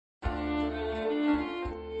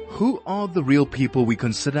Who are the real people we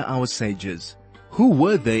consider our sages? Who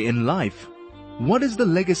were they in life? What is the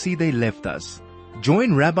legacy they left us?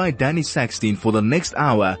 Join Rabbi Danny Sackstein for the next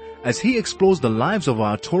hour as he explores the lives of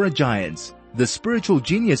our Torah giants, the spiritual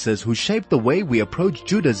geniuses who shaped the way we approach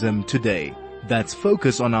Judaism today. That's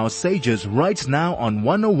Focus on Our Sages right now on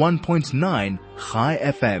 101.9 Chai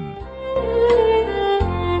FM.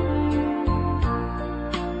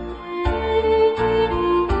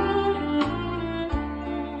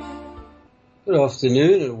 Good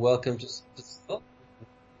afternoon and welcome to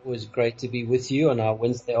Always great to be with you on our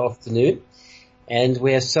Wednesday afternoon. And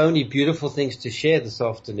we have so many beautiful things to share this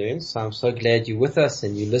afternoon. So I'm so glad you're with us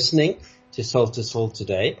and you're listening to Soul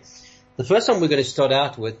today. The first one we're going to start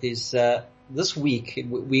out with is this week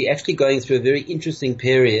we're actually going through a very interesting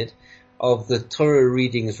period of the Torah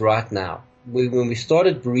readings right now. When we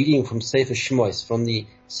started reading from Sefer Shmos, from the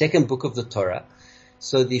second book of the Torah,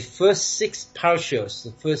 so the first 6 parashos,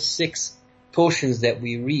 the first 6 portions that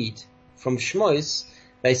we read from Shmos,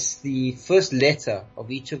 the first letter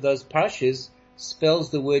of each of those parashas spells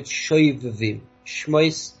the word Shoivavim.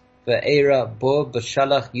 Shmos, Va'era, Bo,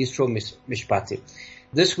 Bashalach, Yisro, Mishpatim.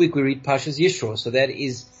 This week we read Parashas Yisro, so that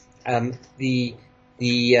is the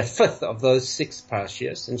fifth of those 6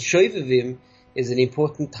 parashas. And Shoivavim is an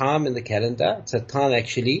important time in the calendar. It's a time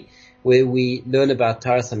actually where we learn about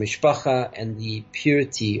Taras HaMishpacha and the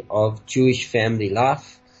purity of Jewish family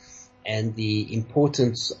life, and the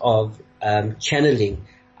importance of channeling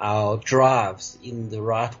our drives in the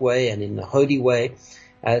right way and in the holy way.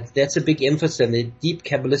 That's a big emphasis, and there are deep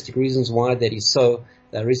Kabbalistic reasons why that is so.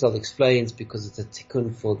 The Rizal explains because it's a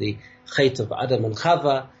tikkun for the chait of Adam and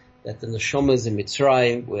Chava, that the neshamas in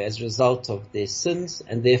Mitzrayim were as a result of their sins,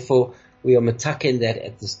 and therefore we are metaken that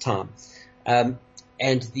at this time. And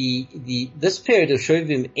this period of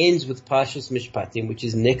Shovim ends with Parshas Mishpatim, which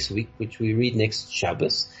is next week, which we read next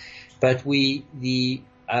Shabbos. But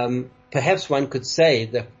perhaps one could say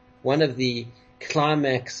that one of the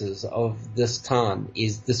climaxes of this time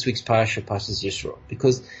is this week's parasha, Parshas Yisro,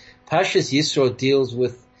 because Parshas Yisro deals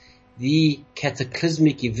with the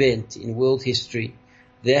cataclysmic event in world history,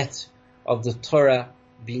 that of the Torah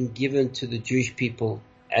being given to the Jewish people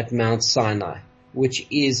at Mount Sinai, which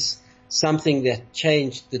is something that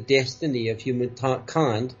changed the destiny of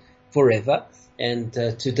humankind forever. And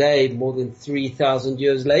today, more than 3,000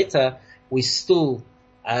 years later, we still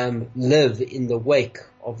live in the wake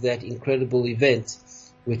of that incredible event,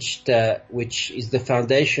 which is the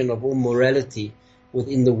foundation of all morality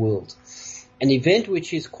within the world. An event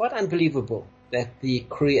which is quite unbelievable, that the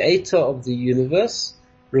creator of the universe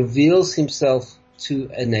reveals himself to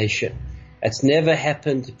a nation. It's never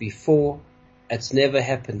happened before. It's never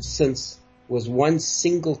happened since. It was one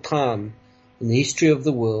single time in the history of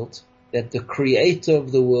the world that the creator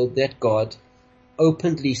of the world, that God,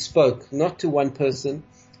 openly spoke, not to one person,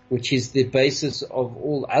 which is the basis of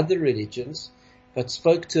all other religions, but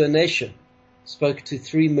spoke to a nation, spoke to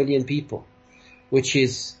 3 million people, which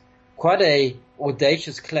is quite a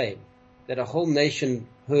audacious claim, that a whole nation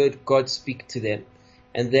heard God speak to them.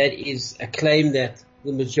 And that is a claim that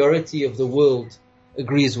the majority of the world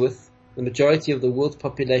agrees with. The majority of the world's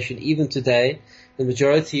population, even today, the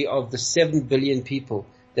majority of the 7 billion people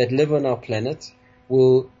that live on our planet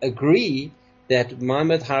will agree that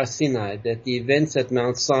Ma'amad Har Sinai, that the events at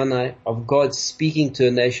Mount Sinai of God speaking to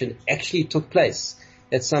a nation actually took place.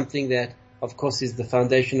 That's something that, of course, is the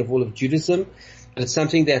foundation of all of Judaism. But it's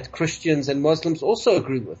something that Christians and Muslims also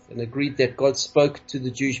agree with, and agreed that God spoke to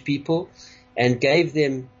the Jewish people and gave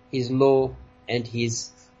them his law and his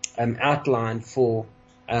outline for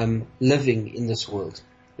living in this world.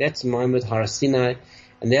 That's Ma'amad Har Sinai,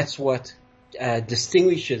 and that's what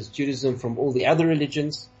distinguishes Judaism from all the other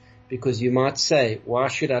religions, because you might say, why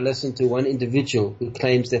should I listen to one individual who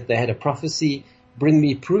claims that they had a prophecy? Bring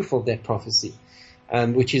me proof of that prophecy,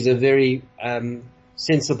 which is a very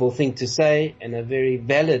sensible thing to say and a very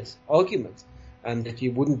valid argument, that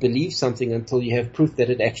you wouldn't believe something until you have proof that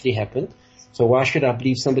it actually happened. So why should I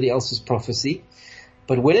believe somebody else's prophecy?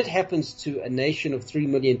 But when it happens to a nation of 3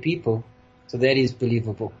 million people, so that is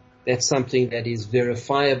believable. That's something that is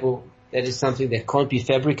verifiable. That is something that can't be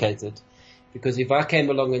fabricated. Because if I came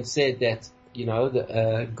along and said that,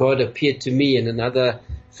 God appeared to me and another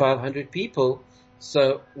 500 people,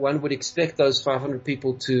 so one would expect those 500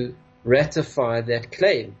 people to ratify that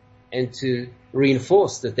claim and to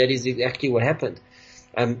reinforce that that is exactly what happened.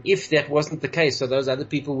 If that wasn't the case, so those other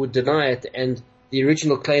people would deny it and the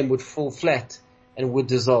original claim would fall flat and would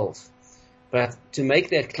dissolve. But to make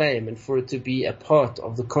that claim and for it to be a part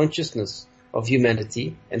of the consciousness of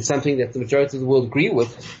humanity and something that the majority of the world agree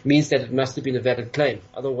with means that it must have been a valid claim.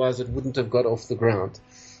 Otherwise it wouldn't have got off the ground.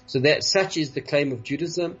 So that such is the claim of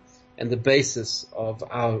Judaism and the basis of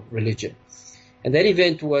our religion. And that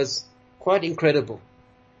event was quite incredible.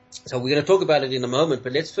 So we're going to talk about it in a moment,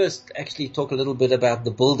 but let's first actually talk a little bit about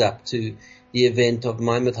the build-up to the event of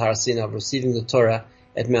Ma'amad Har Sinai, of receiving the Torah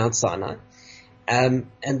at Mount Sinai. And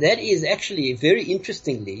that is actually, very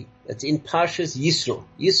interestingly, it's in Parshas Yisro.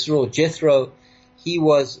 Yisro, Jethro, he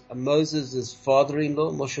was Moses'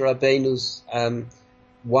 father-in-law, Moshe Rabbeinu's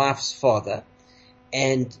wife's father,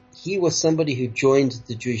 and he was somebody who joined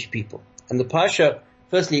the Jewish people. And the Parsha,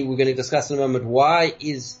 firstly, we're going to discuss in a moment, why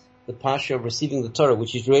is the Parsha of receiving the Torah,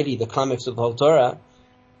 which is really the climax of the whole Torah,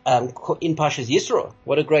 in Parshas Yisro.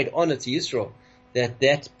 What a great honor to Yisro that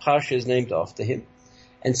Parsha is named after him.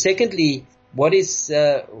 And secondly, why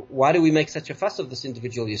do we make such a fuss of this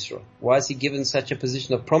individual Yisro? Why is he given such a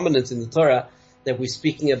position of prominence in the Torah that we're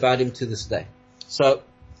speaking about him to this day? So,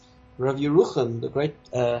 Rav Yerucham, the great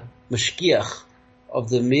mashkiach of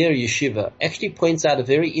the Mir Yeshiva, actually points out a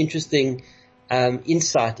very interesting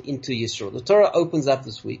insight into Yisro. The Torah opens up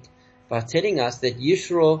this week by telling us that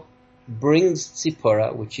Yisro brings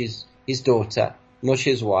Tzipporah, which is his daughter,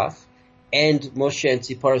 Moshe's wife, and Moshe and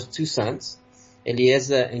Tzipporah's two sons,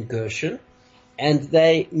 Eliezer and Gershon, and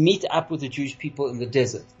they meet up with the Jewish people in the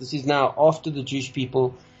desert. This is now after the Jewish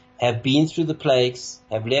people have been through the plagues,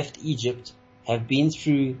 have left Egypt, have been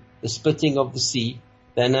through the splitting of the sea.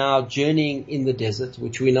 They're now journeying in the desert,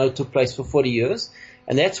 which we know took place for 40 years.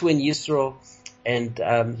 And that's when Yisro and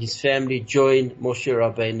his family join Moshe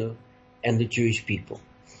Rabbeinu and the Jewish people.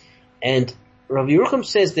 And Rabbi Yerucham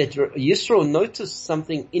says that Yisro noticed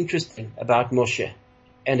something interesting about Moshe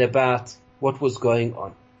and about what was going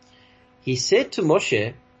on. He said to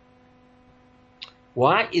Moshe,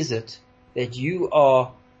 why is it that you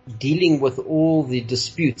are dealing with all the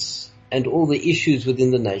disputes and all the issues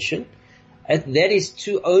within the nation? That is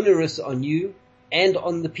too onerous on you and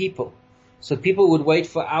on the people. So people would wait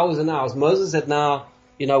for hours and hours. Moses had now,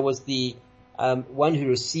 was the one who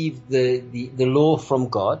received the law from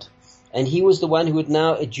God. And he was the one who would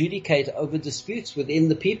now adjudicate over disputes within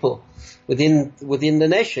the people, within the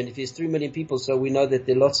nation. If there's 3 million people, so we know that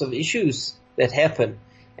there are lots of issues that happen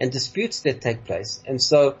and disputes that take place. And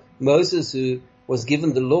so Moses, who was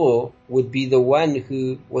given the law, would be the one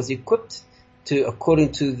who was equipped to,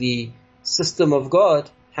 according to the system of God,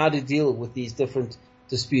 how to deal with these different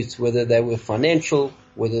disputes, whether they were financial,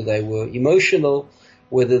 whether they were emotional,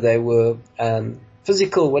 whether they were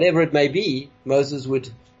physical, whatever it may be. Moses would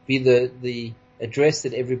be the address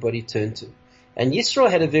that everybody turned to. And Yisro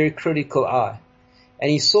had a very critical eye. And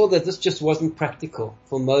he saw that this just wasn't practical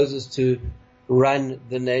for Moses to run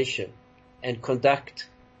the nation and conduct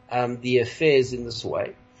the affairs in this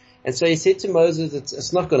way. And so he said to Moses,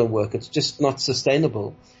 it's not going to work. It's just not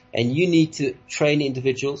sustainable. And you need to train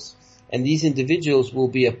individuals. And these individuals will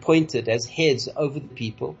be appointed as heads over the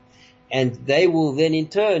people. And they will then in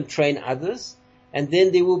turn train others. And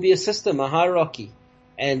then there will be a system, a hierarchy.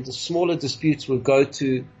 And the smaller disputes will go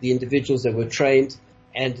to the individuals that were trained,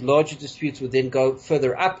 and larger disputes would then go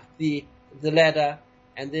further up the ladder,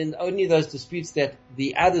 and then only those disputes that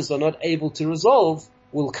the others are not able to resolve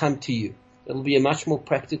will come to you. It'll be a much more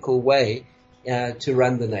practical way to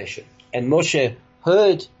run the nation. And Moshe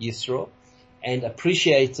heard Yisro and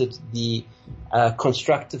appreciated the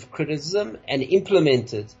constructive criticism and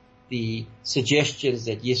implemented the suggestions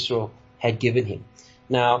that Yisro had given him.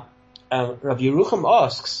 Now, Rabbi Yerucham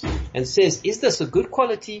asks and says, is this a good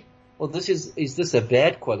quality or is this a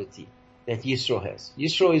bad quality that Yisro has?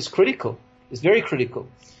 Yisro is critical, is very critical,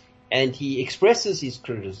 and he expresses his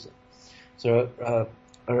criticism. So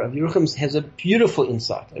Rabbi Yerucham has a beautiful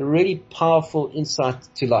insight, a really powerful insight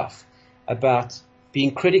to life about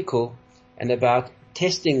being critical and about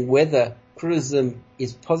testing whether criticism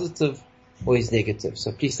is positive or is negative.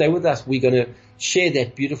 So please stay with us. We're going to share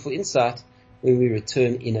that beautiful insight when we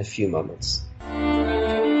return in a few moments.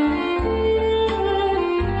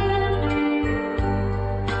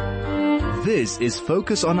 This is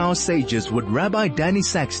Focus on Our Sages with Rabbi Danny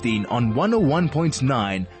Sackstein on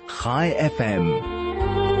 101.9 Chai FM.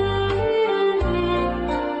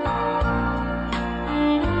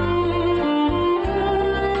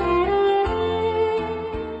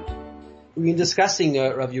 We've been discussing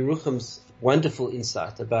Rabbi Yerucham's wonderful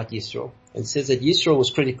insight about Yisro, and says that Yisro was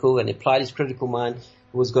critical and applied his critical mind to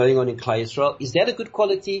what was going on in Klal Yisrael. Is that a good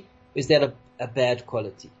quality or is that a bad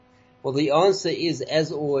quality? Well, the answer is,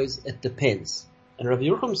 as always, it depends. And Rabbi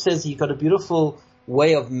Yerucham says he got a beautiful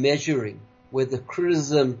way of measuring whether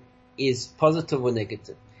criticism is positive or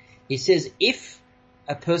negative. He says if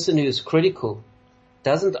a person who is critical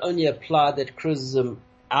doesn't only apply that criticism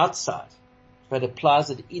outside, but applies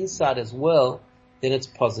it inside as well, then it's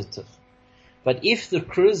positive. But if the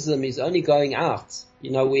criticism is only going out,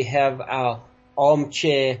 we have our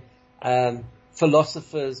armchair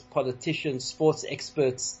philosophers, politicians, sports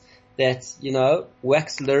experts that,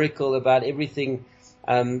 wax lyrical about everything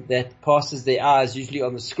that passes their eyes, usually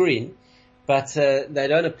on the screen, but they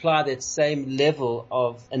don't apply that same level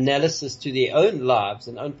of analysis to their own lives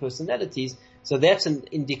and own personalities. So that's an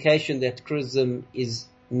indication that criticism is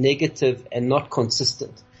negative and not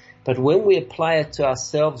consistent. But when we apply it to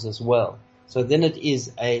ourselves as well, so then it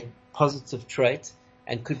is a positive trait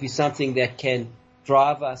and could be something that can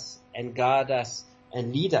drive us and guide us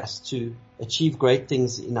and lead us to achieve great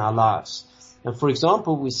things in our lives. And for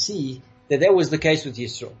example, we see that was the case with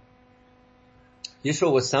Yisro.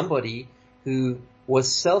 Yisro was somebody who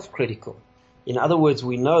was self-critical. In other words,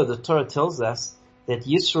 we know the Torah tells us that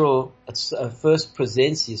Yisro first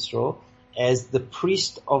presents Yisro as the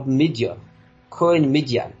priest of Midian, Kohen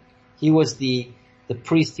Midian. He was the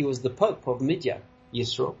priest, he was the pope of Midian,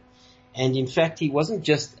 Yisro. And in fact, he wasn't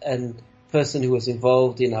just a person who was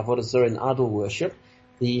involved in Avodah Zarah and idol worship.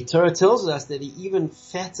 The Torah tells us that he even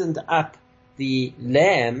fattened up the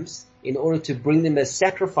lambs in order to bring them as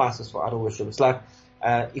sacrifices for idol worship. It's like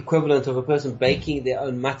equivalent of a person baking their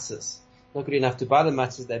own matzahs. Not good enough to buy the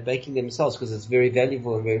matzahs, they're baking themselves because it's very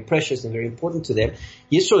valuable and very precious and very important to them.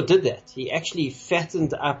 Yisro did that. He actually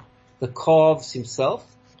fattened up the calves himself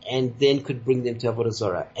and then could bring them to Avodah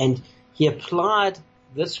Zarah. And he applied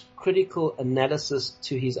this critical analysis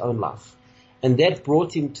to his own life. And that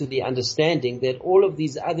brought him to the understanding that all of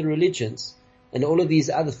these other religions and all of these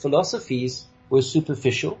other philosophies were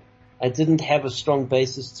superficial and didn't have a strong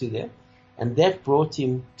basis to them. And that brought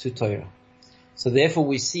him to Torah. So therefore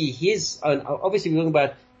we see his own, obviously we're talking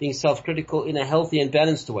about being self-critical in a healthy and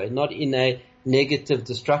balanced way, not in a negative,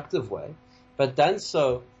 destructive way, but done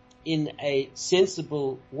so in a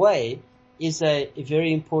sensible way is a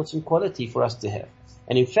very important quality for us to have.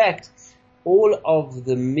 And in fact, all of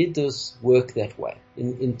the midos work that way.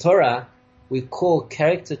 In Torah, we call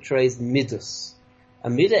character traits midos. A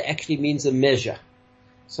midah actually means a measure.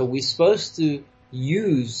 So we're supposed to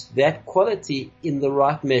use that quality in the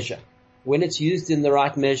right measure. When it's used in the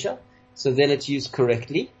right measure, so then it's used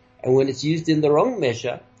correctly. And when it's used in the wrong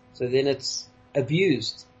measure, so then it's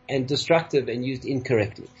abused and destructive and used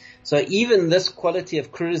incorrectly. So even this quality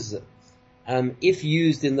of criticism, if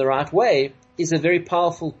used in the right way, is a very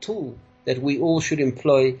powerful tool that we all should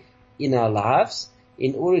employ in our lives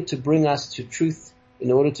in order to bring us to truth,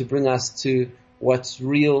 in order to bring us to what's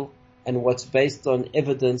real and what's based on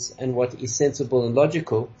evidence and what is sensible and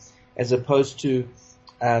logical, as opposed to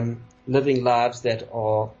living lives that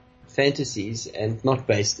are fantasies and not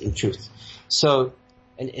based in truth. So,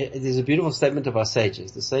 and there's a beautiful statement of our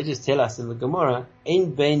sages. The sages tell us in the Gemara,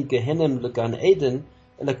 Ein bein Gehenim leGan Eden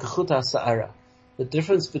ela kechut ha'sa'ara. The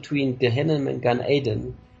difference between Gehenim and Gan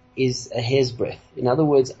Eden is a hair's breadth. In other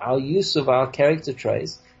words, our use of our character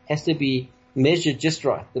traits has to be measured just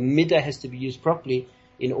right. The midah has to be used properly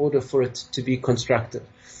in order for it to be constructive.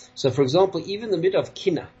 So for example, even the midah of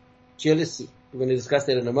kina, jealousy, we're going to discuss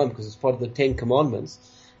that in a moment because it's part of the 10 Commandments,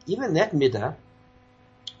 even that midah,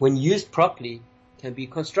 when used properly, can be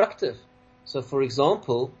constructive. So for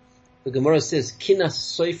example, the Gemara says, kina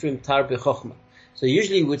soifrim tar bechokhmah. So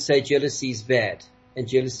usually we would say jealousy is bad and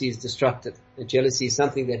jealousy is destructive. And jealousy is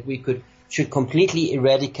something that we should completely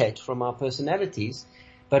eradicate from our personalities.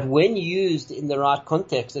 But when used in the right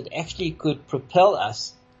context, it actually could propel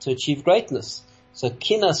us to achieve greatness. So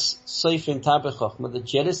kinas soifrim tar bechokhmah, the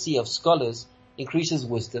jealousy of scholars, increases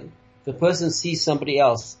wisdom. If a person sees somebody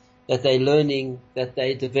else that they're learning, that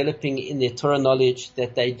they're developing in their Torah knowledge,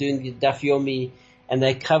 that they're doing the Daf Yomi, and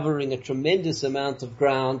they're covering a tremendous amount of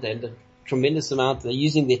ground and a tremendous amount, they're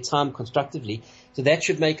using their time constructively. So that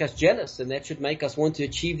should make us jealous, and that should make us want to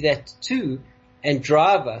achieve that too, and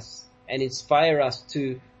drive us and inspire us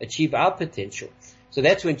to achieve our potential. So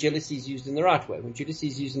that's when jealousy is used in the right way. When jealousy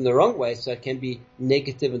is used in the wrong way, so it can be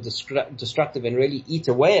negative and destructive and really eat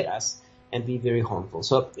away at us and be very harmful.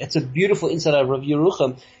 So it's a beautiful insight of Rav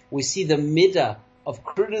Yerucham. We see the midah of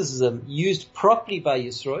criticism used properly by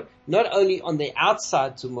Yisro, not only on the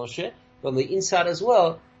outside to Moshe, but on the inside as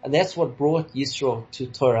well. And that's what brought Yisro to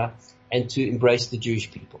Torah and to embrace the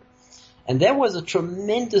Jewish people. And that was a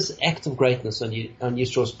tremendous act of greatness on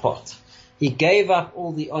Yisro's part. He gave up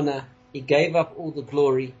all the honor, he gave up all the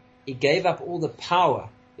glory, he gave up all the power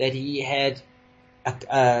that he had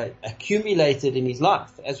accumulated in his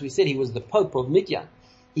life. As we said, he was the Pope of Midian.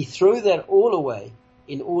 He threw that all away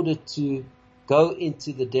in order to go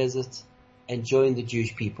into the desert and join the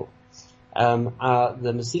Jewish people. The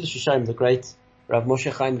Mesilas Yesharim, the great Rav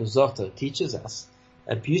Moshe Chaim Luzzatto, teaches us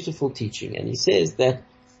a beautiful teaching, and he says that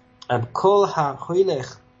kol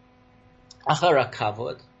ha'choilech achar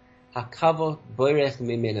hakavod boirech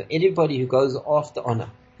mimeno. Anybody who goes after honor,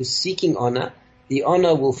 who's seeking honor, the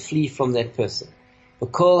honor will flee from that person.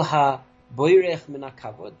 Kol ha'boirech min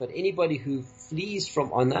hakavod, but anybody who flees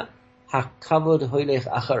from honor, hakavod hoilech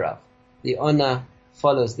acharav, the honor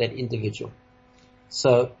follows that individual.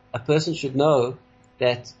 So a person should know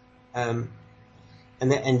that, and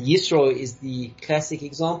Yisro is the classic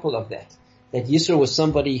example of that. That Yisro was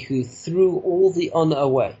somebody who threw all the honor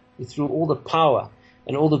away, who threw all the power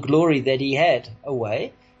and all the glory that he had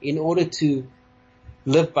away in order to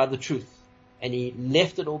live by the truth. And he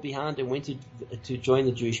left it all behind and went to join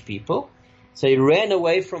the Jewish people. So he ran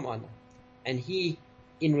away from honor. And he,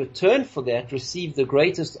 in return for that, received the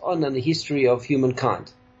greatest honor in the history of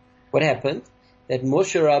humankind. What happened? That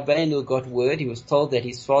Moshe Rabbeinu got word. He was told that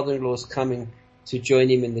his father-in-law is coming to join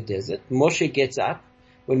him in the desert. Moshe gets up.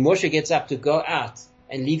 When Moshe gets up to go out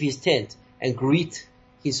and leave his tent and greet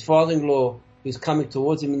his father-in-law who's coming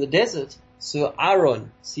towards him in the desert, so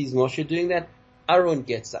Aaron sees Moshe doing that. Aaron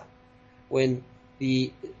gets up. When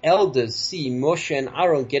the elders see Moshe and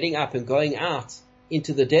Aaron getting up and going out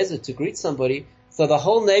into the desert to greet somebody, so the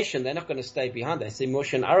whole nation, they're not going to stay behind. They see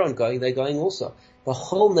Moshe and Aaron going, they're going also. The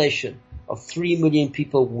whole nation of 3 million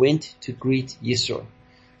people went to greet Yisro.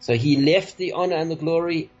 So he left the honor and the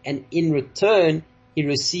glory, and in return, he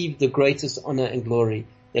received the greatest honor and glory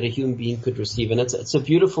that a human being could receive. And it's a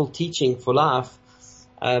beautiful teaching for life,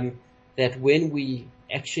 that when we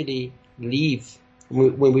actually leave,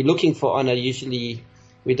 when we're looking for honor, usually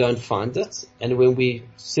we don't find it. And when we're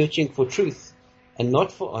searching for truth and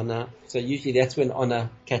not for honor, so usually that's when honor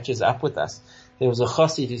catches up with us. There was a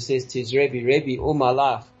chassid who says to his Rabbi, all my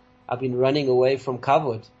life, I've been running away from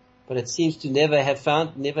kavod, but it seems to never have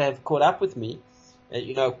caught up with me,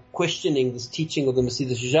 questioning this teaching of the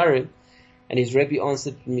Mesilas Yesharim. And his Rabbi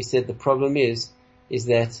answered him, he said, the problem is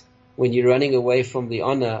that when you're running away from the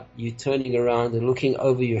honor, you're turning around and looking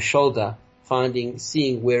over your shoulder,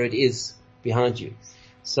 seeing where it is behind you.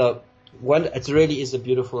 So it really is a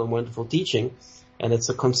beautiful and wonderful teaching, and it's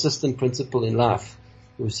a consistent principle in life.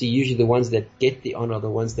 We see usually the ones that get the honor, the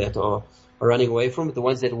ones that are running away from it. The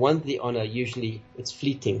ones that want the honor, usually it's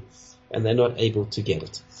fleeting and they're not able to get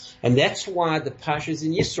it. And that's why the Pasha is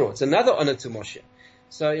in Yisro. It's another honor to Moshe.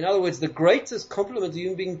 So in other words, the greatest compliment a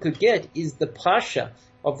human being could get is the Pasha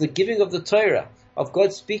of the giving of the Torah, of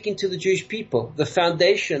God speaking to the Jewish people. The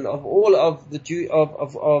foundation of all of the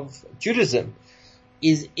of Judaism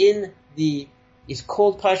is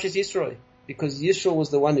called Pashas Yisro, because Yisro was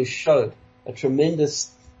the one who showed a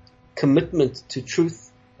tremendous commitment to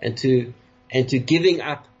truth and to giving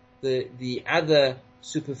up the other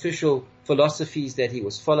superficial philosophies that he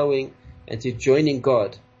was following, and to joining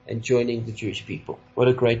God and joining the Jewish people. What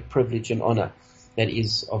a great privilege and honor that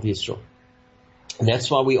is of Yisro. And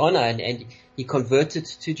that's why we honor, and he converted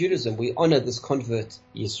to Judaism. We honor this convert,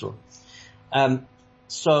 Yisro.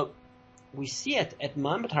 So we see it at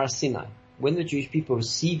Mount Sinai, when the Jewish people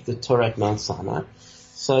received the Torah at Mount Sinai.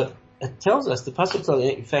 So it tells us, the Pasuk tells,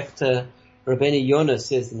 in fact, Rabbi Yonah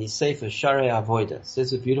says in his Sefer, Sharei Avodah,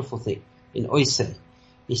 says a beautiful thing in Oisei.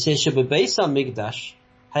 He says, Shebebeis HaMikdash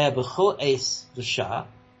haya b'chol eis v'shah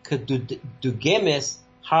kedugemes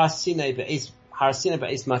Har Sinai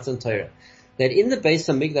ba'eis Matan Torah. That in the Beis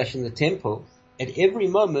HaMikdash, in the temple, at every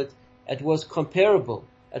moment, it was comparable.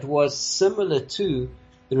 It was similar to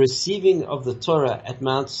the receiving of the Torah at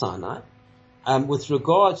Mount Sinai, with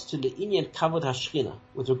regards to the Inyan Kavod HaShechina,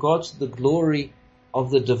 with regards to the glory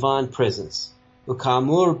of the divine presence.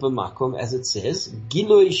 V'ka'amur b'makom, as it says,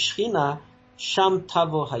 Giloi Shechina Sham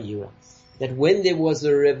Tavo Hayira. That when there was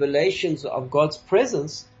a revelation of God's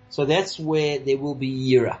presence, so that's where there will be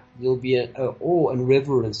yira. There will be an awe and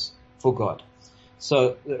reverence for God.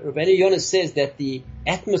 So Rabbi Yonah says that the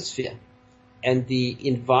atmosphere and the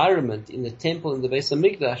environment in the temple in the Beis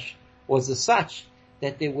HaMikdash was as such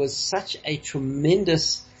that there was such a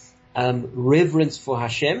tremendous reverence for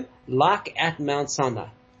Hashem, like at Mount Sinai.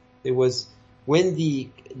 There was, when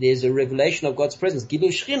there's a revelation of God's presence, Gilui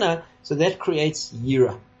Shechina, so that creates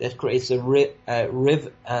yira, that creates a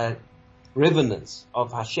reverence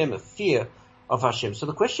of Hashem, a fear of Hashem. So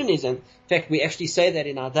the question is, and in fact we actually say that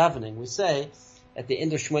in our davening, we say, at the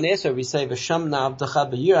end of Shmoneh Esrei, we say, V'sham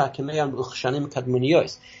na'avdecha b'yira k'meyam l'chshanim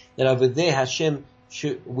kadmoniyos, that over there Hashem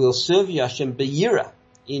will serve you, Hashem, b'yira,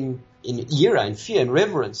 in yira, in fear and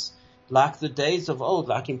reverence, like the days of old,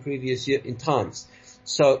 like in previous in times.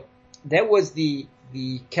 So that was the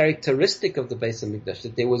characteristic of the Beis HaMikdash,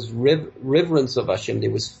 that there was reverence of Hashem,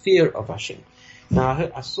 there was fear of Hashem. Now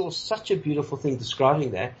I saw such a beautiful thing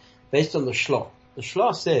describing that, based on the Shlach. The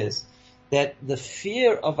Shloh says that the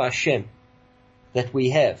fear of Hashem that we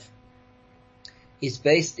have is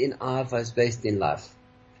based in Ahava, is based in love.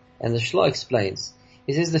 And the Shloh explains,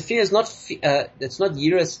 he says the fear is not, that's not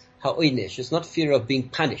yiras ha'oinesh, it's not fear of being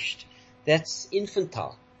punished. That's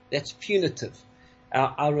infantile. That's punitive.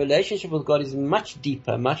 Our relationship with God is much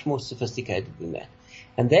deeper, much more sophisticated than that.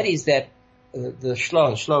 And that is that the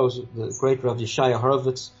Shloh was the great Rav Yeshaya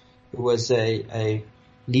Horowitz, who was a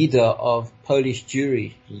leader of Polish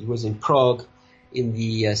Jewry. He was in Prague in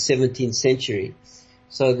the 17th century.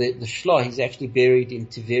 So the Shloh, he's actually buried in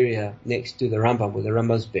Tiveria next to the Rambam, where the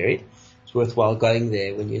Rambam's buried. It's worthwhile going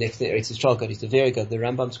there. When you're next to Eretz Yisrael, go to Tiveria, go to the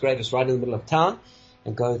Rambam's grave. It's right in the middle of town,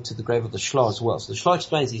 and go to the grave of the Shloh as well. So the Shloh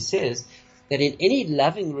explains, he says that in any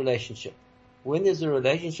loving relationship, when there's a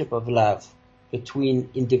relationship of love between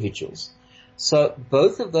individuals, so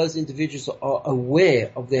both of those individuals are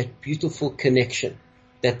aware of that beautiful connection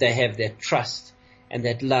that they have, that trust and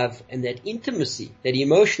that love and that intimacy, that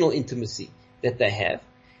emotional intimacy that they have.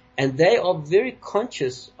 And they are very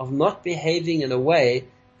conscious of not behaving in a way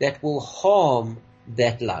that will harm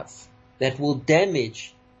that love, that will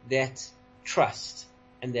damage that trust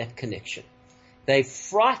and that connection. They're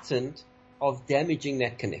frightened of damaging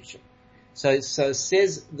that connection. So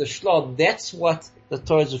says the Shloh, that's what the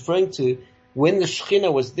Torah is referring to. When the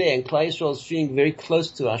Shekhinah was there and Klal Yisrael was feeling very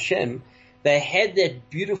close to Hashem, they had that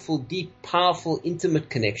beautiful, deep, powerful, intimate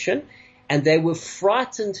connection, and they were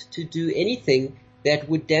frightened to do anything that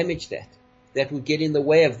would damage that would get in the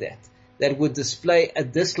way of that would display a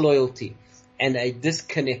disloyalty and a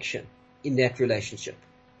disconnection in that relationship.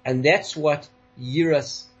 And that's what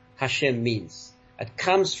Yiras Hashem means. It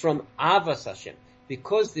comes from Avas Hashem.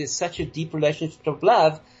 Because there's such a deep relationship of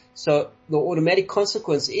love, so the automatic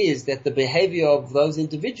consequence is that the behavior of those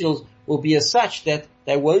individuals will be as such that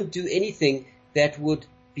they won't do anything that would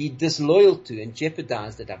be disloyal to and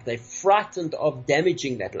jeopardize that love. They're frightened of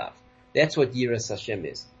damaging that love. That's what Yiras Hashem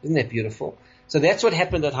is. Isn't that beautiful? So that's what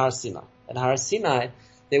happened at Har Sinai. At Har Sinai,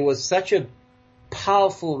 there was such a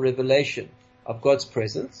powerful revelation of God's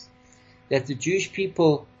presence that the Jewish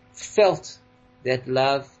people felt that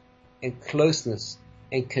love and closeness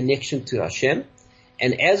and connection to Hashem.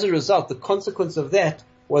 And as a result, the consequence of that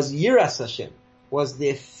was Yiras Hashem, was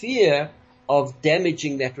their fear of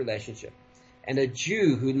damaging that relationship. And a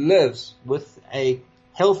Jew who lives with a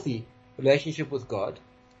healthy relationship with God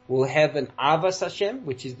will have an Avas Hashem,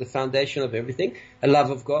 which is the foundation of everything, a love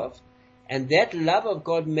of God. And that love of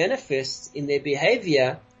God manifests in their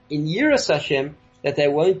behavior in Yiras Hashem, that they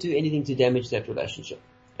won't do anything to damage that relationship.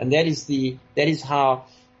 And that is how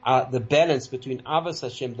the balance between Avas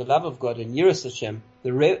Hashem, the love of God, and Yiras Hashem,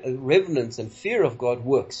 the reverence and fear of God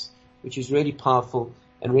works, which is really powerful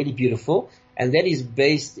and really beautiful. And that is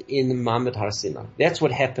based in Ma'amad Har Sinai. That's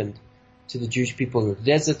what happened to the Jewish people in the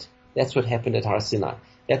desert. That's what happened at Har Sinai.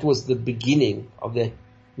 That was the beginning of that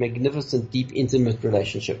magnificent, deep, intimate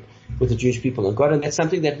relationship with the Jewish people and God. And that's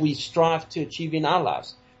something that we strive to achieve in our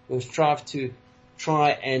lives. We strive to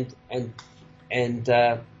try and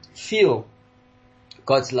feel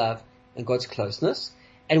God's love and God's closeness.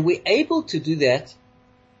 And we're able to do that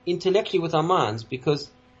intellectually with our minds, because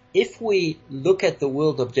if we look at the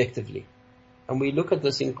world objectively and we look at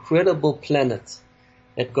this incredible planet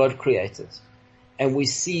that God created, and we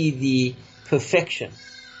see the perfection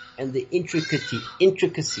and the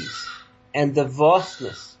intricacies and the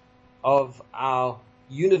vastness of our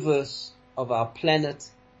universe, of our planet,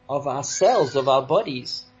 of ourselves, of our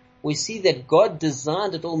bodies, we see that God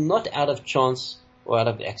designed it all not out of chance or out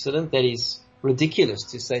of accident. That is ridiculous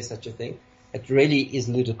to say such a thing. It really is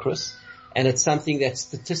ludicrous. And it's something that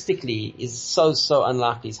statistically is so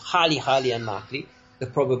unlikely. It's highly, highly unlikely. The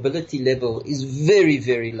probability level is very,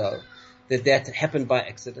 very low that happened by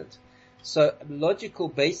accident. So logical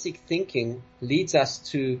basic thinking leads us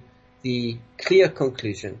to the clear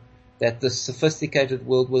conclusion that the sophisticated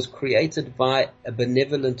world was created by a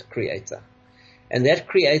benevolent creator. And that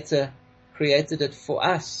creator created it for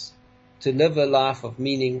us to live a life of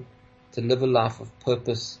meaning, to live a life of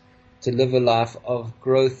purpose, to live a life of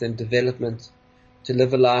growth and development, to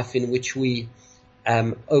live a life in which we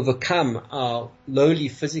overcome our lowly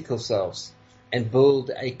physical selves and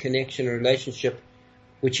build a connection, a relationship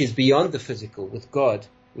which is beyond the physical with God,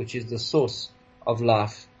 which is the source of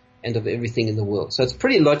life and of everything in the world. So it's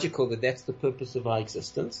pretty logical that that's the purpose of our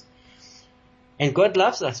existence. And God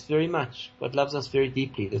loves us very much. God loves us very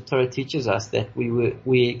deeply. The Torah teaches us that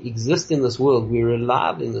we exist in this world, we're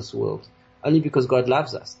alive in this world, only because God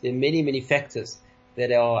loves us. There are many, many factors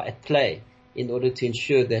that are at play in order to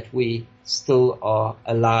ensure that we still are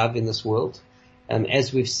alive in this world.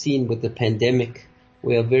 As we've seen with the pandemic,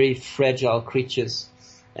 We are very fragile creatures,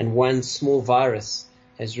 and one small virus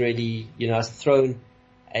has really, has thrown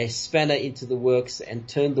a spanner into the works and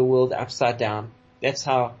turned the world upside down. That's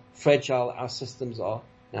how fragile our systems are,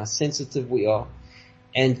 and how sensitive we are.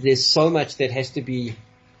 And there's so much that has to be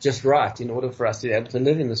just right in order for us to be able to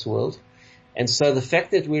live in this world. And so the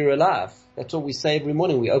fact that we're alive, that's what we say every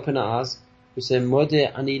morning. We open our eyes, we say,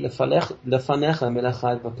 Modeh ani lefanecha melech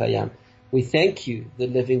chai v'kayam. We thank you, the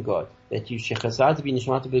living God, that you shechazarti bi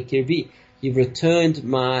nishmati b'kirbi. You've returned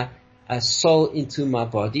my soul into my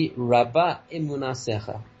body. Rabba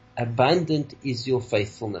emunasecha. Abundant is your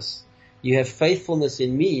faithfulness. You have faithfulness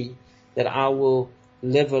in me that I will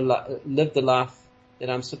live the life that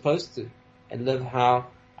I'm supposed to, and live how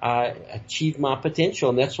I achieve my potential.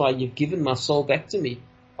 And that's why you've given my soul back to me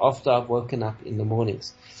after I've woken up in the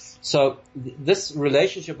mornings. So this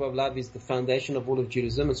relationship of love is the foundation of all of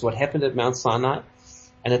Judaism. It's what happened at Mount Sinai,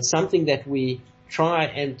 and it's something that we try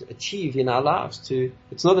and achieve in our lives.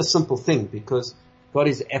 It's not a simple thing, because God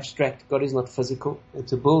is abstract, God is not physical, and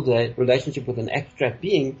to build a relationship with an abstract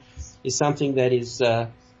being is something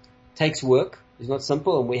that takes work. It's not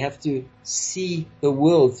simple, and we have to see the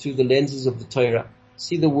world through the lenses of the Torah,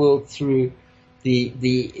 see the world through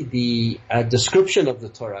the description of the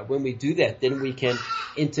Torah. When we do that, then we can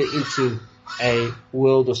enter into a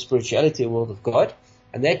world of spirituality, a world of God.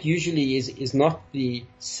 And that usually is not the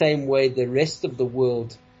same way the rest of the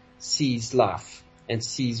world sees life and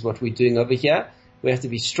sees what we're doing over here. We have to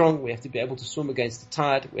be strong. We have to be able to swim against the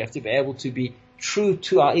tide. We have to be able to be true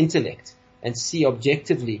to our intellect and see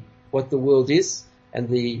objectively what the world is, and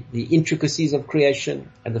the intricacies of creation,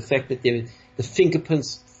 and the fact that the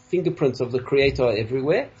fingerprints of the Creator are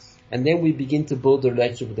everywhere. And then we begin to build a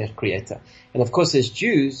relationship with that Creator. And of course, as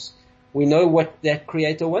Jews, we know what that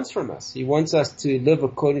Creator wants from us. He wants us to live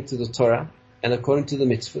according to the Torah and according to the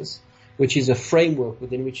mitzvahs, which is a framework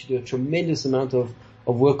within which to do a tremendous amount of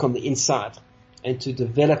work on the inside, and to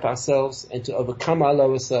develop ourselves and to overcome our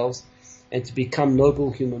lower selves and to become noble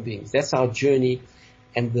human beings. That's our journey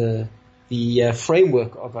and the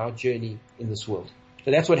framework of our journey in this world.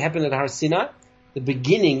 So that's what happened at Har Sinai. The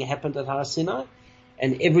beginning happened at Har Sinai,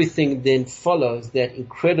 and everything then follows that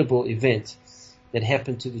incredible event that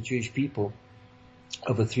happened to the Jewish people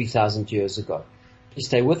over 3,000 years ago. Please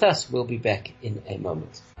stay with us. We'll be back in a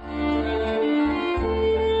moment.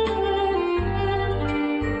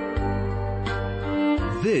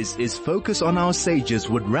 This is Focus on Our Sages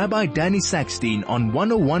with Rabbi Danny Sackstein on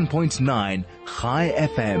 101.9 Chai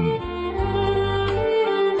FM.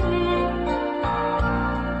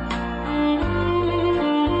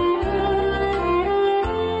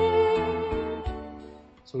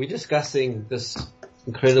 So we're discussing this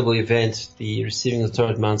incredible event, the receiving the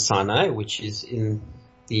Torah at Mount Sinai, which is in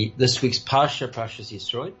this week's Parshas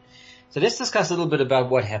Yisro. So let's discuss a little bit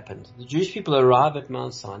about what happened. The Jewish people arrive at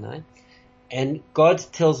Mount Sinai, and God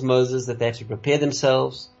tells Moses that they have to prepare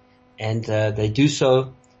themselves, and they do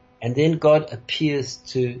so. And then God appears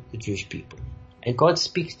to the Jewish people, and God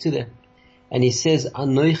speaks to them, and He says,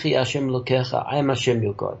 "Anochi Hashem Elokecha, I am Hashem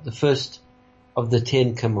your God," the first of the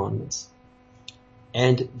 10 commandments.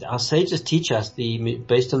 And our sages teach us,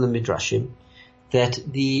 based on the Midrashim, that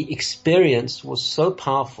the experience was so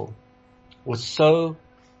powerful, was so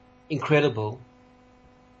incredible,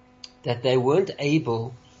 that they weren't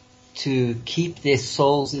able to keep their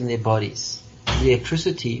souls in their bodies. The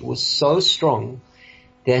electricity was so strong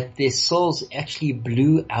that their souls actually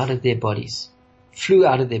flew out of their bodies.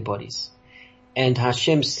 And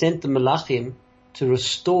Hashem sent the Malachim to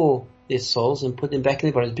restore their souls and put them back in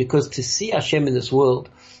their bodies, because to see Hashem in this world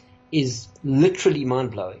is literally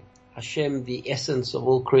mind-blowing. Hashem, the essence of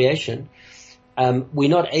all creation, we're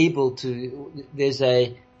not able to, there's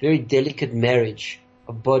a very delicate marriage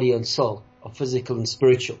of body and soul, of physical and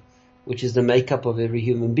spiritual, which is the makeup of every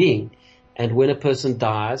human being. And when a person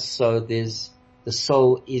dies, so the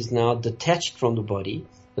soul is now detached from the body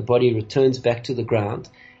returns back to the ground,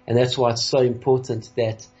 and that's why it's so important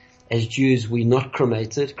that as Jews, we're not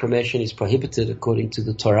cremated. Cremation is prohibited according to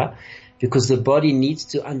the Torah, because the body needs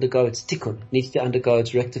to undergo its tikkun, needs to undergo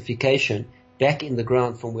its rectification back in the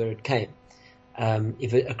ground from where it came.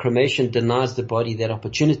 If a cremation denies the body that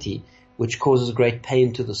opportunity, which causes great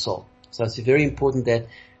pain to the soul. So it's very important that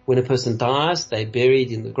when a person dies, they're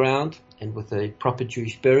buried in the ground and with a proper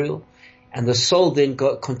Jewish burial, and the soul then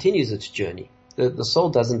continues its journey. The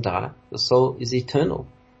soul doesn't die. The soul is eternal.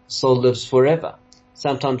 The soul lives forever.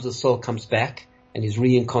 Sometimes the soul comes back and is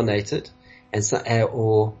reincarnated,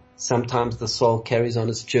 or sometimes the soul carries on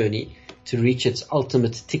its journey to reach its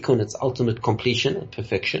ultimate tikkun, its ultimate completion and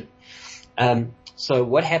perfection. So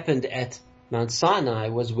what happened at Mount Sinai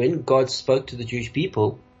was when God spoke to the Jewish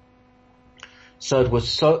people. So it was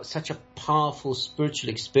such a powerful spiritual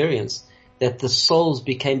experience that the souls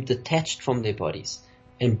became detached from their bodies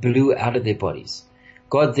and blew out of their bodies.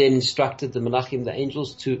 God then instructed the Malachim, the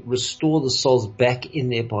angels, to restore the souls back in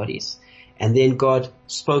their bodies. And then God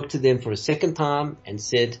spoke to them for a second time and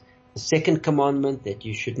said the second commandment, that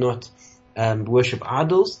you should not worship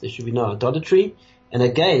idols. There should be no idolatry. And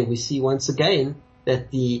again, we see once again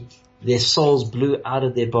that their souls blew out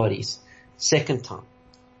of their bodies. Second time.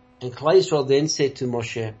 And Klal Yisrael then said to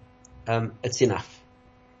Moshe, it's enough.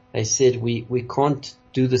 They said, we can't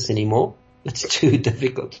do this anymore. It's too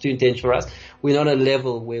difficult, too intense for us. We're not at a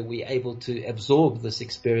level where we're able to absorb this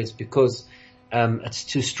experience because it's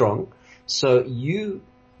too strong. So you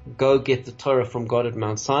go get the Torah from God at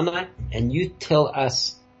Mount Sinai and you tell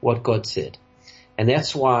us what God said. And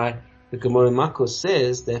that's why the Gemara Makos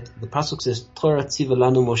says that the Pasuk says, Torah tziva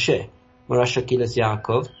lanu Moshe, Morasha Kilas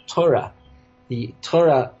Yaakov, Torah. The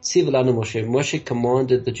Torah tziva lanu Moshe. Moshe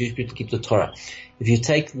commanded the Jewish people to keep the Torah. If you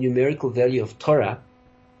take the numerical value of Torah,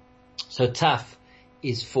 so Taf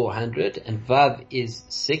is 400 and Vav is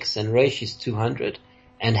 6 and Resh is 200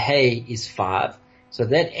 and Hey is 5. So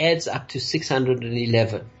that adds up to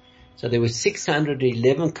 611. So there were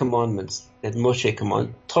 611 commandments that Moshe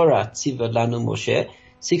commanded. Torah tziva lanu Moshe.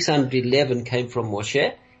 611 came from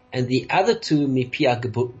Moshe, and the other two mipia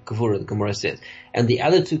gevura, the Gemara says. And the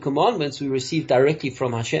other two commandments we received directly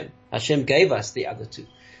from Hashem. Hashem gave us the other two.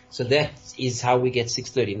 So that is how we get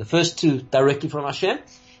 630. And the first two directly from Hashem,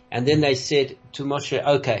 and then they said to Moshe,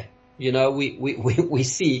 okay, we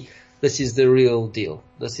see this is the real deal.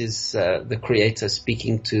 This is the Creator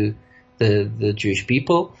speaking to the Jewish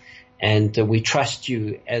people, and we trust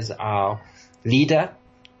you as our leader,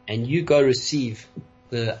 and you go receive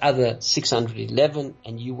the other 611,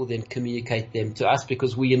 and you will then communicate them to us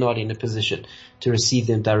because we are not in a position to receive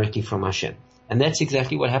them directly from Hashem. And that's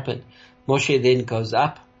exactly what happened. Moshe then goes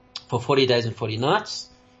up for 40 days and 40 nights.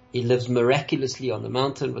 He lives miraculously on the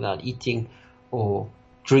mountain without eating or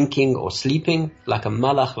drinking or sleeping, like a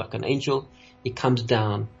malach, like an angel. He comes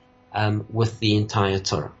down with the entire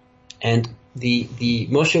Torah. And the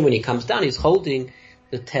Moshe, when he comes down, he's holding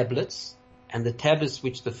the tablets, and the tablets,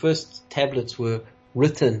 which the first tablets were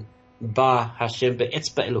written by Hashem,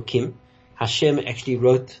 be'etzba Elokim. Hashem actually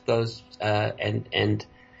wrote those and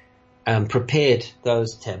prepared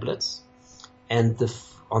those tablets. And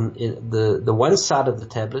on the one side of the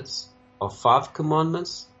tablets are 5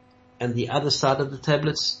 commandments, and the other side of the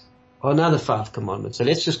tablets are another 5 commandments. So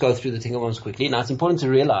let's just go through the 10 commandments quickly. Now it's important to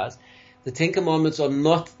realize the 10 commandments are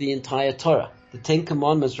not the entire Torah. The 10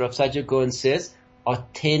 commandments, Rav Saadia Gaon says, are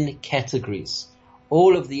 10 categories.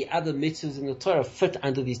 All of the other mitzvahs in the Torah fit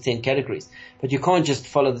under these 10 categories. But you can't just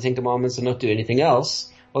follow the 10 commandments and not do anything else.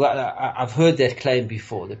 Well, I've heard that claim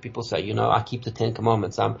before, that people say, I keep the 10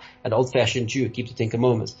 commandments. I'm an old-fashioned Jew who keeps the 10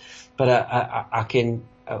 commandments. But I can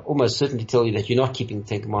almost certainly tell you that you're not keeping the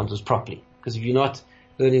 10 commandments properly. Because if you're not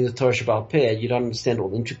learning the Torah Shebaal Peh, you don't understand all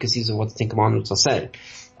the intricacies of what the 10 commandments are saying.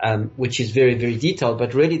 Which is very, very detailed.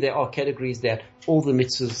 But really there are categories that all the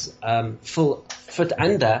mitzvahs fit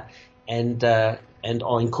under and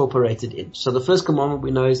are incorporated in. So the first commandment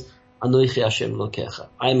we know is Anochi Hashem Lokecha.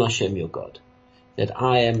 I am Hashem your God. That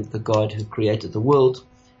I am the God who created the world,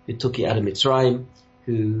 who took you out of Mitzrayim,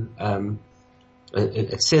 who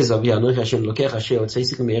it says of Anochi Hashem Lokecha Asher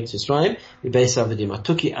Otzeisikum Me'eretz Yisrael Bebeis Avadim. I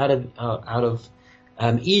took you out of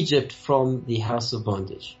Egypt from the house of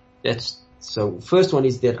bondage. So first one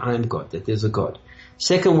is that I am God, that there's a God.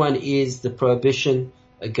 Second one is the prohibition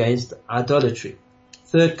against idolatry.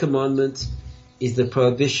 Third commandment is the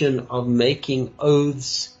prohibition of making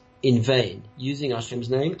oaths in vain, using Hashem's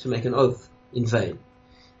name to make an oath in vain.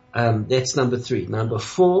 That's number 3. Number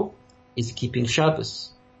 4 is keeping Shabbos,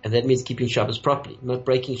 and that means keeping Shabbos properly, not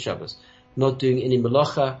breaking Shabbos, not doing any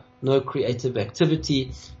melacha, no creative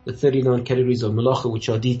activity, the 39 categories of melacha which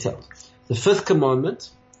are detailed. The 5th commandment,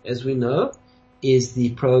 as we know, is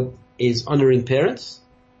honoring parents,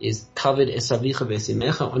 is kavod esavicha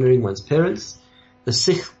ve'esimecha, honoring one's parents. The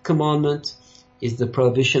 6th commandment is the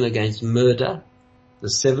prohibition against murder. The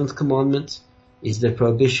 7th commandment is the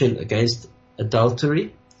prohibition against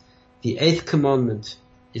adultery. The 8th commandment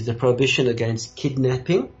is the prohibition against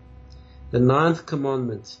kidnapping. The 9th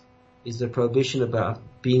commandment is the prohibition about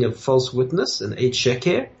being a false witness, an 8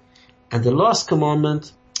 sheker. And the last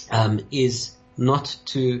commandment is not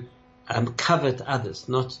to covet others,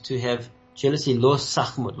 not to have jealousy. Lo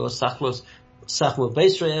sachmod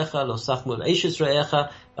beis re'echa, lo sachmod eishes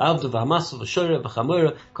re'echa, v'avdu v'amasu v'shore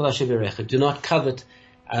v'chamora kol asher v'recha. Do not covet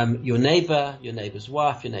your neighbor's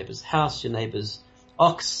wife, your neighbor's house, your neighbor's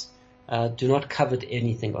ox, do not covet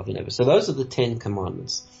anything of your neighbor. So those are the 10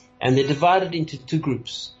 commandments. And they're divided into 2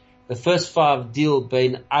 groups. The first 5 deal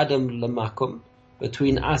bein Adam lemakom,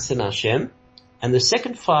 between us and Hashem. And the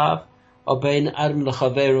second 5 are bein Adam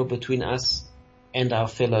lechavero, between us and our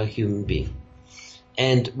fellow human being.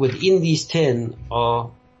 And within these 10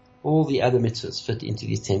 are all the other mitzvahs fit into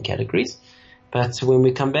these 10 categories. But when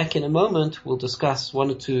we come back in a moment, we'll discuss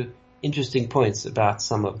 1 or 2 interesting points about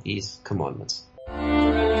some of these commandments.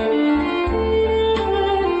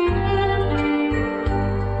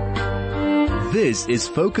 This is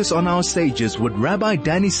Focus on Our Sages with Rabbi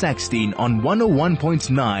Danny Sackstein on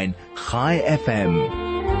 101.9 Chai FM.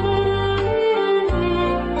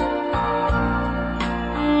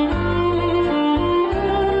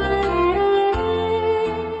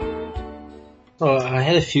 Oh, I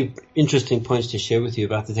had a few interesting points to share with you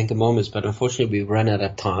about the 10 commandments, but unfortunately we've run out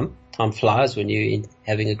of time. Time flies when you're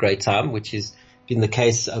having a great time, which has been the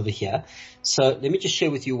case over here. So let me just share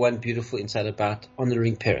with you one beautiful insight about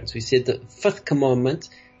honoring parents. We said the 5th commandment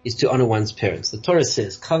is to honor one's parents. The Torah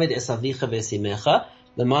says, Kaved es avicha v'esimecha,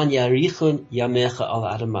 leman yarichun yamecha al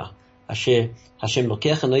adamah, Hashem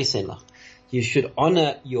lokecha noisen lach. You should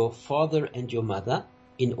honor your father and your mother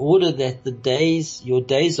in order that your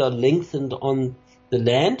days are lengthened on the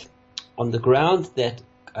land, on the ground that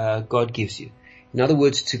God gives you. In other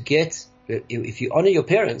words, if you honor your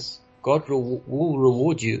parents, God will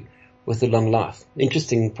reward you with a long life.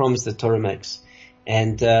 Interesting promise that Torah makes.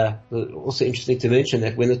 And also interesting to mention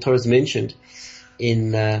that when the Torah is mentioned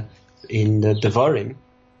in the Devarim,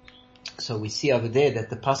 so we see over there that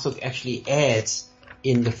the pasuk actually adds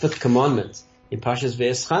in the 5th commandment in Parshas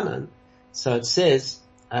Ve'eschanan. So it says,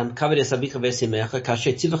 it adds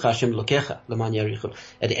kasher tzivcha Hashem lokecha,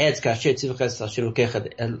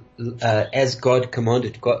 as God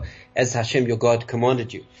commanded, as Hashem your God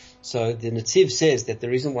commanded you. So the Netziv says that the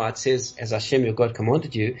reason why it says as Hashem your God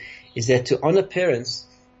commanded you is that to honor parents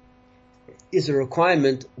is a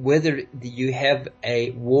requirement whether you have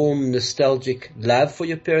a warm, nostalgic love for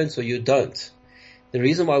your parents or you don't. The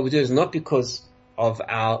reason why we do it is not because of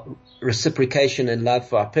our reciprocation and love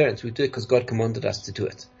for our parents. We do it because God commanded us to do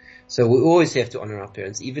it. So we always have to honor our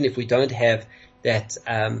parents. Even if we don't have that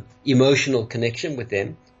emotional connection with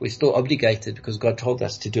them, we're still obligated because God told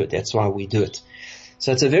us to do it. That's why we do it.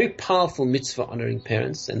 So it's a very powerful mitzvah, honoring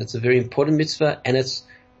parents, and it's a very important mitzvah, and it's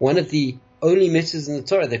one of the only mitzvahs in the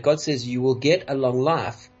Torah that God says you will get a long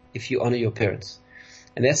life if you honor your parents.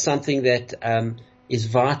 And that's something that is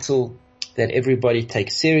vital, that everybody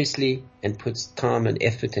takes seriously and puts time and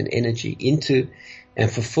effort and energy into and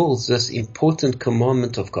fulfills this important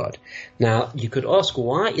commandment of God. Now, you could ask,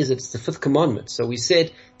 why is it the 5th commandment? So we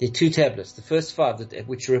said there are 2 tablets, the first 5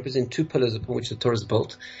 which represent 2 pillars upon which the Torah is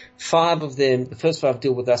built. 5 of them, the first 5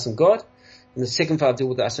 deal with us and God, and the second 5 deal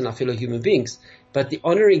with us and our fellow human beings. But the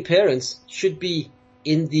honoring parents should be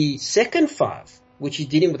in the second 5, which is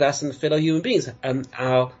dealing with us and the fellow human beings.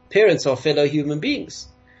 Our parents are fellow human beings.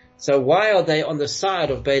 So why are they on the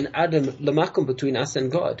side of Bein Adam Lamakum, between us and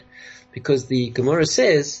God? Because the Gemara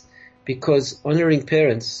says, because honoring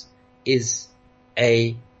parents is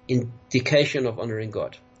a indication of honoring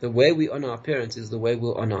God. The way we honor our parents is the way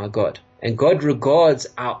we'll honor our God. And God regards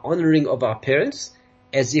our honoring of our parents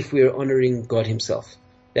as if we are honoring God himself.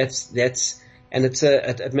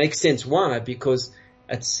 It makes sense. Why? Because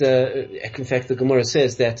in fact, the Gemara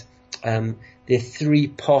says that, there are 3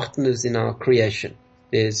 partners in our creation.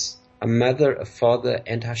 There's a mother, a father,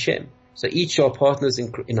 and Hashem. So each are partners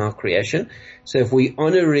in our creation. So if we're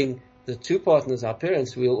honoring the 2 partners, our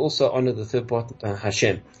parents, we'll also honor the 3rd partner,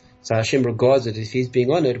 Hashem. So Hashem regards it as he's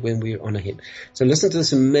being honored when we honor him. So listen to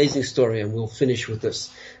this amazing story, and we'll finish with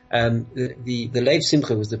this. The Lev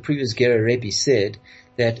Simcha, was the previous Gera Rabbi, said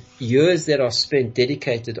that years that are spent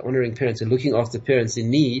dedicated honoring parents and looking after parents in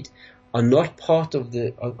need are not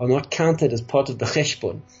counted as part of the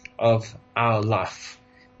cheshbon of our life.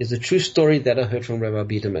 There's a true story that I heard from Rabbi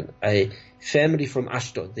Biederman, a family from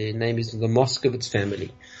Ashdod. Their name is the Moskovitz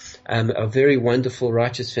family, a very wonderful,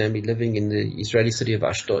 righteous family living in the Israeli city of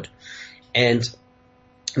Ashdod. And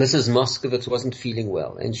Mrs. Moskovitz wasn't feeling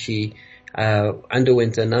well, and she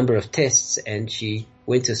underwent a number of tests, and she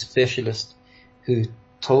went to a specialist who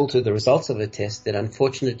told her the results of her test that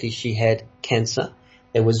unfortunately she had cancer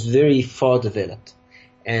that was very far developed.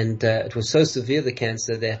 And it was so severe, the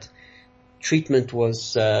cancer, that treatment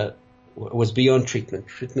was beyond treatment.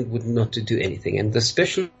 Treatment would not do anything. And the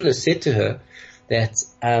specialist said to her that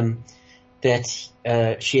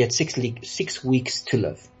she had 6 weeks to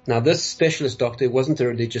live. Now, this specialist doctor wasn't a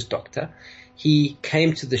religious doctor. He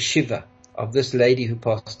came to the shiva of this lady who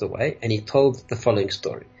passed away, and he told the following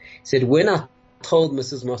story. He said, when I told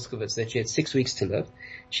Mrs. Moskowitz that she had 6 weeks to live,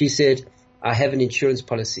 she said, I have an insurance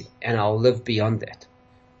policy and I'll live beyond that.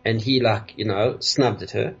 And he snubbed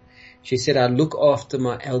at her. She said, I look after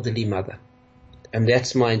my elderly mother and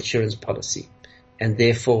that's my insurance policy. And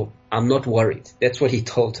therefore I'm not worried. That's what he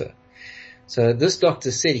told her. So this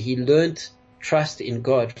doctor said he learned trust in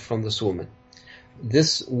God from this woman.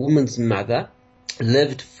 This woman's mother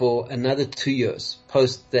lived for another 2 years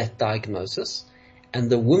post that diagnosis. And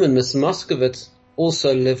the woman, Miss Moskowitz,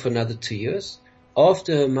 also lived for another 2 years.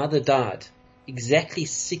 After her mother died, exactly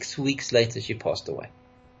 6 weeks later, she passed away.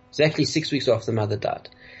 Exactly 6 weeks after the mother died.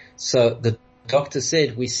 So the doctor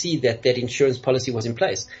said, we see that insurance policy was in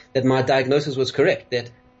place, that my diagnosis was correct,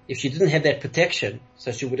 that if she didn't have that protection,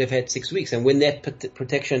 so she would have had 6 weeks. And when that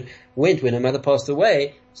protection went, when her mother passed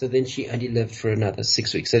away, so then she only lived for another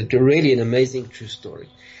 6 weeks. So really an amazing true story.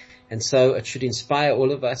 And so it should inspire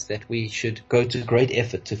all of us that we should go to great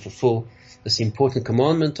effort to fulfill this important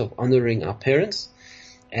commandment of honoring our parents.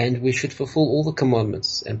 And we should fulfill all the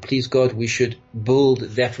commandments. And please God, we should build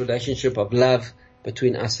that relationship of love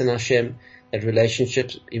between us and Hashem, that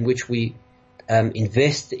relationship in which we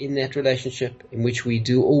invest in that relationship, in which we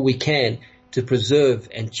do all we can to preserve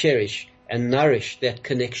and cherish and nourish that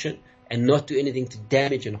connection and not do anything to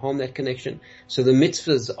damage and harm that connection. So the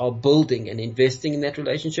mitzvahs are building and investing in that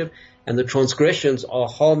relationship, and the transgressions are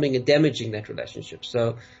harming and damaging that relationship.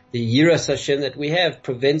 So the Yiras Hashem that we have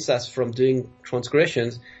prevents us from doing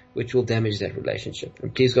transgressions which will damage that relationship.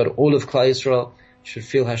 And please God, all of Klal Yisrael should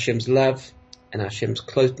feel Hashem's love and Hashem's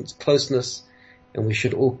closeness, and we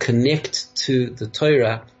should all connect to the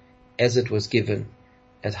Torah as it was given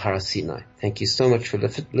at Har Sinai. Thank you so much for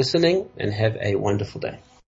listening, and have a wonderful day.